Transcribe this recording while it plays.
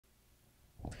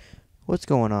What's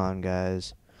going on,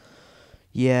 guys?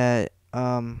 Yeah,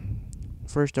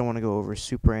 first I want to go over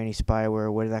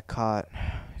SuperAntiSpyware. What did that caught?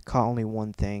 It caught only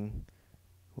one thing,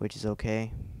 which is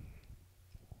okay.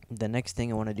 The next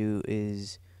thing I want to do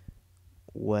is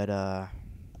what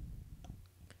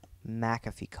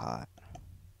Mcafee caught.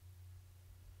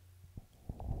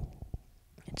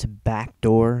 It's a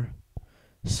backdoor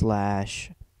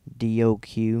slash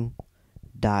doq.gen.e.dr,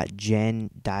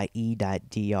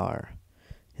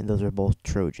 and those are both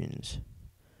Trojans.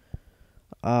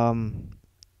 Um,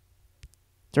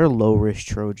 they're low risk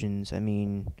Trojans. I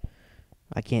mean,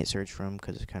 I can't search for them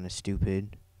because it's kind of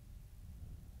stupid.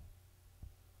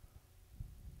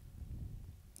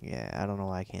 Yeah, I don't know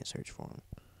why I can't search for them.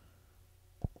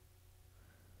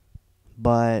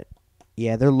 But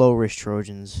yeah, they're low risk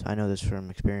Trojans. I know this from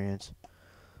experience.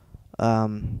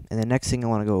 And the next thing I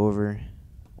want to go over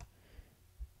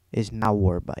is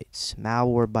MalwareBytes.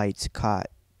 MalwareBytes caught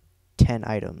 10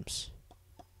 items,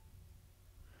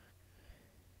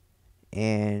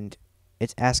 and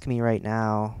it's asking me right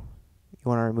now. You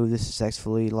want to remove this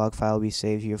successfully? Log file will be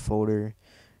saved to your folder.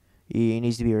 It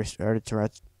needs to be restarted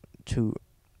to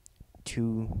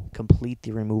complete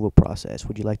the removal process.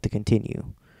 Would you like to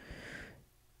continue?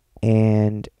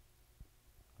 And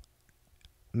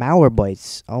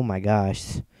MalwareBytes. Oh my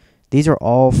gosh, these are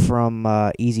all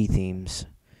from Easy Themes.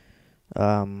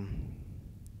 Um,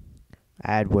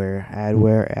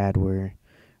 adware,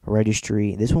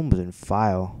 registry. This one was in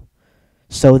file.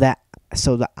 So the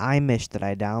iMesh that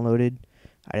I downloaded,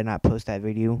 I did not post that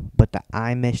video, but the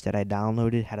iMesh that I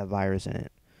downloaded had a virus in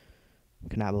it.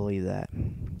 Could not believe that.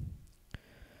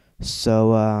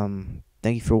 So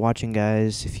thank you for watching,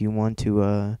 guys. If you want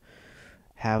to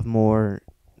have more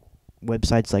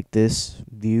websites like this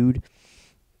viewed,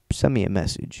 send me a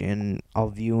message and I'll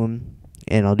view them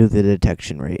and I'll do the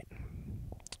detection rate.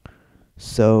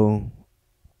 So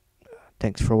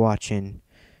thanks for watching,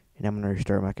 and I'm gonna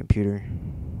restart my computer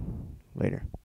later.